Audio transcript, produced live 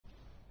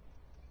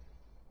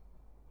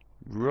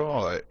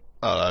Right.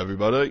 Hello,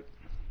 everybody.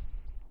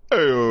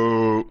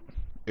 Heyo.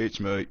 It's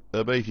me,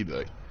 the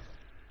Beefy.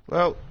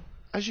 Well,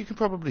 as you can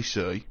probably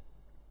see,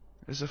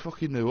 there's a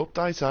fucking new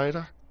update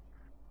either,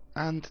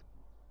 and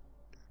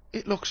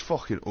it looks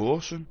fucking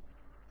awesome.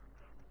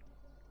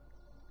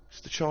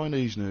 It's the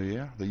Chinese New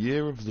Year, the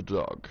Year of the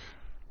Dog.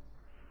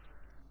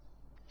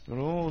 But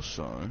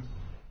also,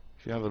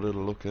 if you have a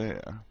little look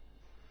here.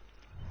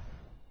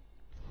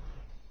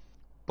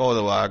 By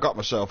the way, I got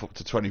myself up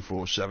to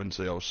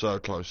 2470. I was so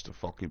close to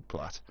fucking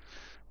plat.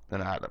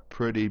 Then I had a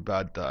pretty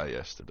bad day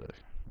yesterday.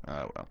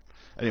 Oh well.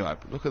 Anyway,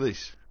 look at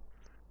this.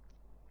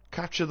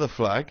 Capture the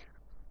flag.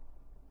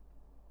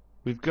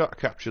 We've got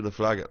capture the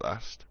flag at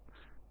last.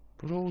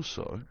 But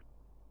also,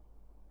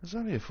 there's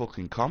only a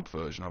fucking comp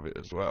version of it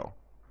as well.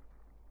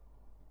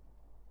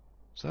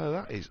 So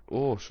that is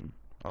awesome.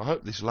 I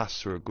hope this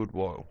lasts for a good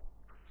while.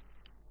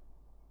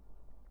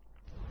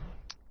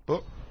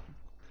 But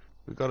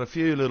we've got a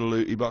few little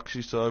looty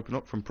boxes to open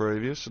up from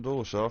previous, and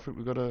also I think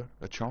we've got a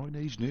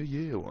Chinese New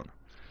Year one.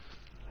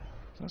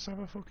 So let's have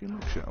a fucking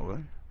look, shall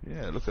we?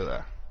 Yeah, look at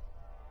that.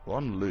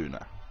 One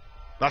lunar.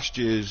 Last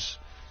year's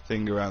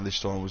thing around this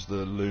time was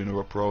the lunar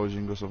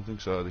uprising or something,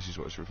 so this is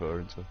what it's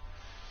referring to.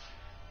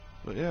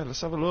 But yeah,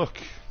 let's have a look.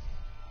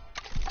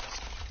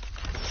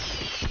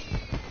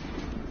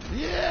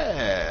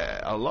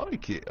 Yeah, I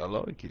like it, I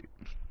like it.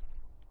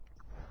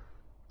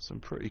 Some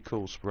pretty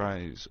cool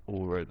sprays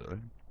already.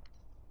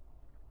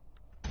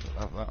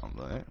 Have that on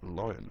there,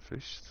 Lion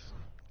Fist.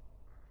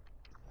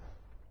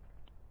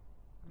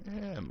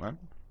 Yeah, man.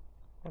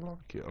 I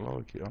like it, I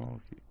like it, I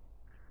like it.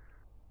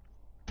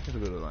 Get a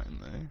bit of that in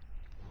there.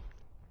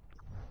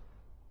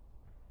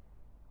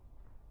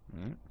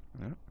 Yeah,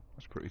 yeah,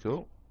 that's pretty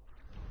cool.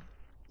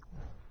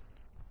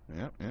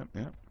 Yep, yep,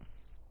 yep.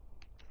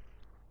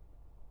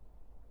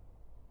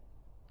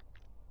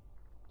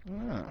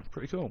 Ah,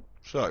 pretty cool.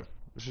 So,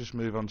 let's just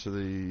move on to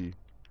the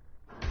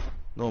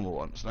normal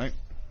ones now.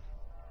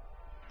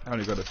 I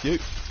only got a few.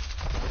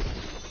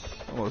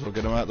 I might as well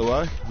get them out of the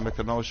way and make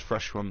a nice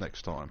fresh one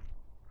next time.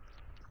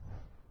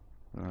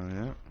 Oh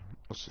yeah.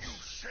 What's this? You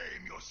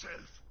shame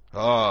yourself.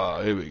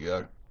 Ah, here we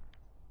go.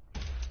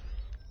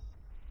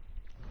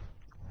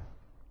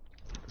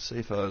 Let's see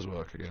if those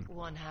work again.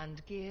 One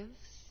hand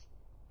gives,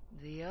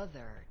 the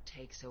other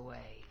takes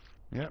away.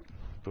 Yep,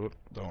 but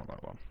don't want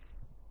that one.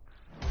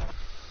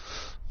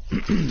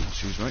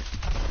 Excuse me.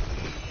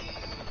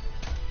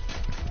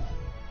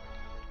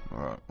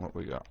 Alright, what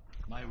we got?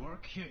 My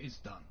work here is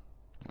done.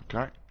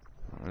 Okay.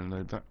 I really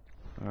need that.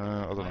 I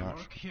don't know. My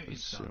work here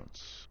is done.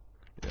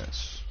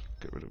 Yes.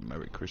 Get rid of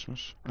Merry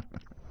Christmas.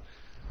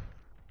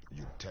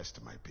 You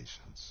test my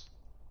patience.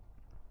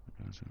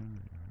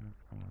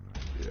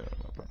 Yeah,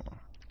 I'll have that one.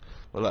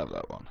 We'll have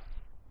that one.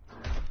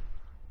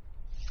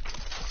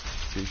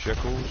 Few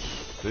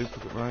shekels.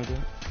 Duplicate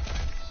rider.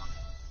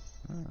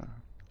 Ah.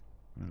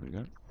 There we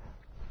go.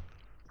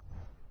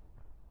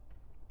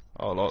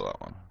 Oh, I like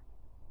that one.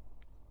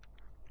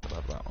 I'll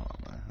have that one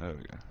on there. There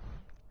we go.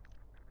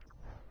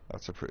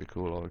 That's a pretty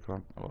cool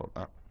icon. I like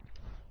that.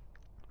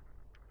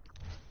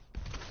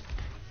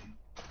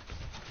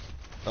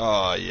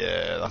 Oh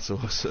yeah, that's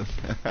awesome.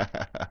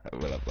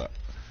 We'll have that.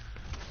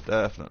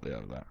 Definitely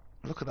have that.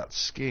 Look at that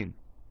skin.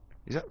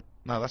 Is that...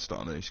 No, that's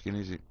not a new skin,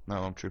 is it? No,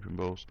 I'm tripping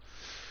balls.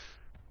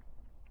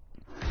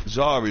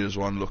 Zarya's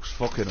one looks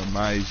fucking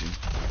amazing.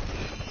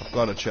 I've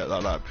got to check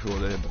that out before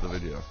the end of the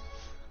video.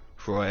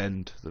 Before I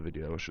end the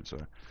video, I should say.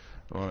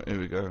 Alright, here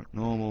we go.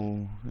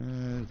 Normal.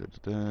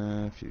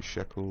 A few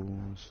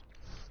shekels.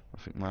 I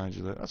think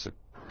major there. That's a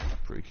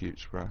pretty cute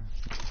spray.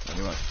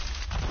 Anyway.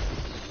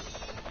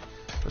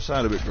 I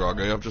sound a bit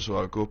groggy. I've just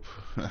woke up.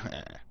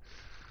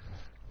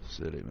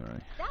 Silly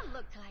me. That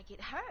looked like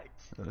it hurt.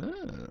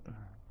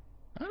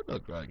 That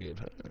looked like it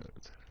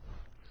hurt.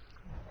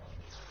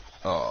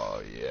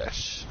 Oh,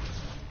 yes.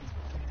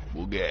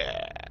 Boogie.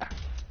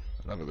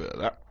 I'll have a bit of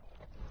that.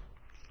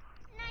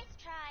 Nice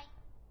try.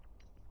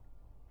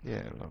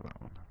 Yeah, I love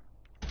that one.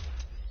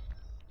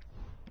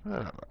 I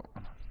love that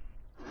one.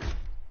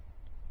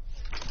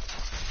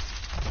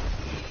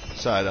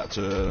 Say that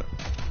to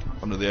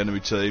one of the enemy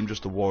team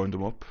just to wind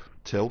them up.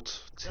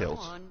 Tilt. Go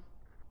on.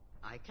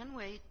 I can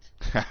wait.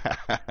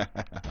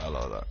 I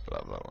love that. I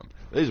love that one.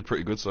 These are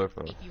pretty good so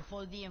far. If you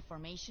hold the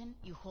information,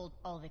 you hold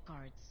all the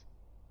cards.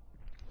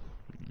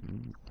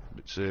 A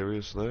bit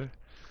serious there.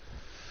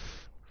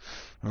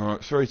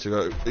 Alright, 3 to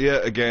go. Yeah,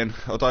 again,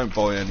 I don't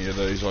buy any of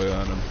these, I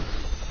earn them.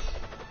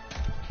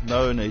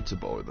 No need to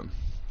buy them.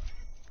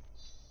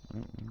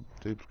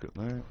 Duplicate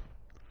there.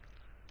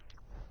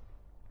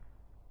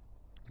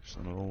 Just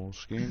a normal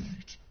skin.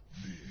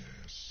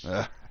 Yes.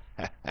 I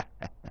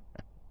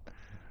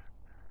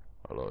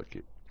like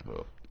it.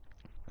 Oh,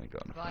 ain't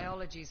got enough.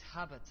 Biology's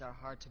habits are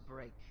hard to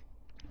break.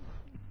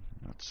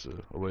 That's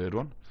a weird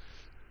one.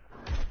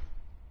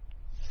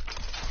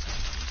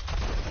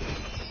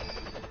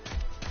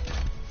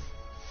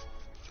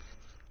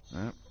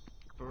 Yep.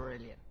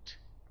 Brilliant.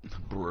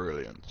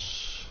 Brilliant.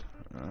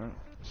 Alright,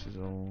 this is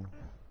all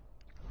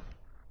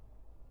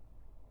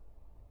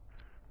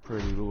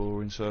pretty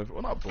boring so far.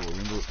 Well, not boring,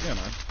 but, you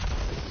know.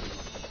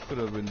 Could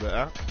have been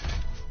better.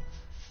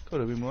 Could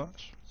have been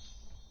worse.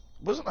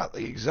 Wasn't that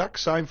the exact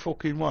same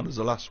fucking one as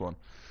the last one?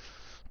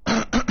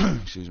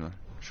 Excuse me.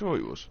 Sure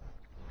it was.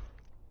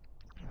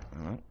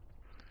 Alright.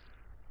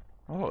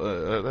 I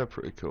like they're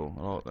pretty cool.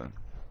 I like them.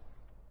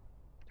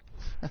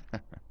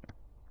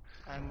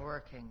 I'm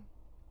working.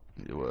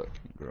 You're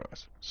working,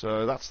 right.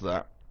 So that's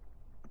that.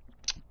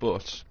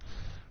 But,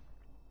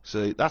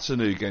 see, that's a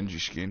new Genji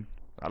skin.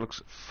 That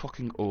looks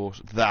fucking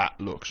awesome. That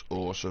looks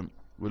awesome.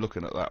 We're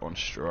looking at that one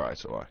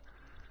straight away.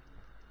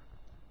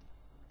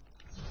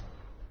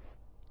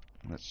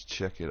 Let's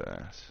check it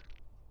out.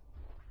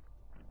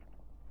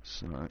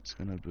 So it's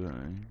gonna be,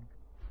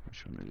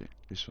 which one is it?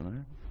 This one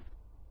here?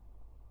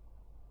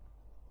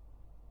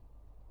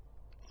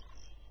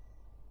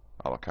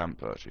 Oh, I can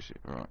purchase it,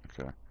 right,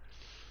 okay.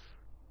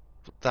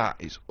 But that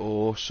is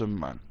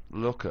awesome, man.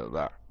 Look at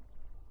that.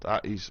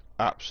 That is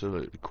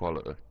absolutely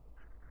quality.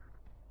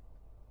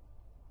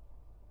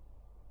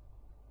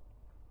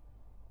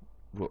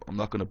 Well, I'm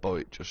not gonna buy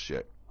it just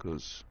yet,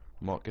 because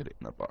I might get it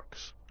in a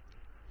box.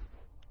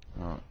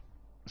 Right,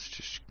 let's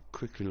just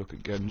quickly look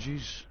at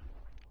Genji's.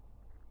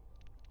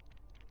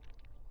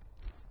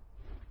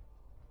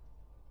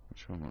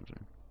 Which one was it?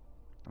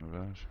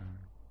 Anniversary?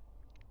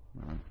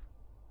 No.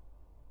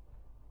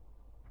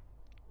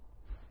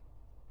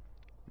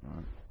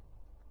 No.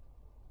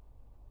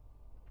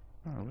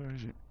 Oh, where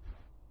is it?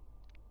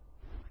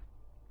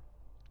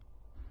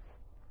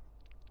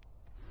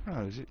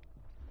 Oh, is it?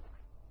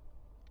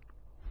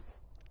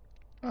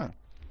 Oh,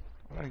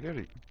 I don't get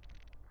it.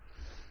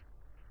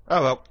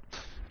 Oh well.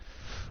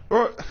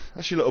 Right,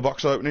 that's your little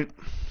box opening.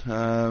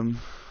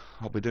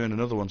 I'll be doing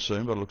another one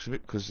soon by the looks of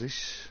it, because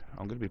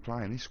I'm going to be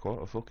playing this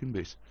quite a fucking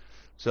bit.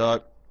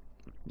 So,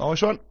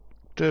 nice one.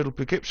 Doodle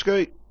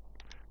Poughkeepsie.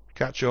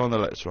 Catch you on the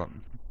next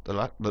one.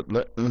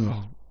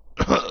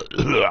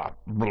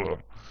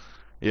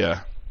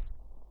 Yeah.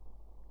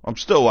 I'm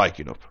still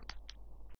waking up.